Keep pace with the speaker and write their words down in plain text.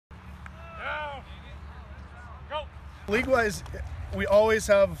League-wise, we always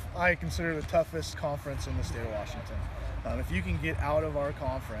have, I consider, the toughest conference in the state of Washington. If you can get out of our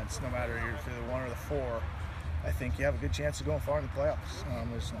conference, no matter if you're the 1 or the 4, I think you have a good chance of going far in the playoffs.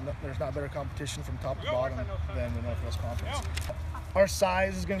 There's not better competition from top to bottom than the Northwest Conference. Our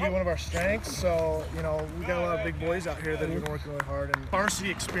size is going to be one of our strengths, so we got a lot of big boys out here that have been working really hard, and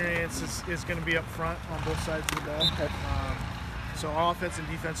varsity experience is going to be up front on both sides of the ball. So our offense and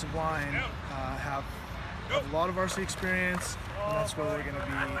defensive line have a lot of varsity experience, and that's where we're going to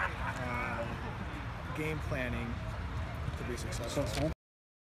be game planning to be successful.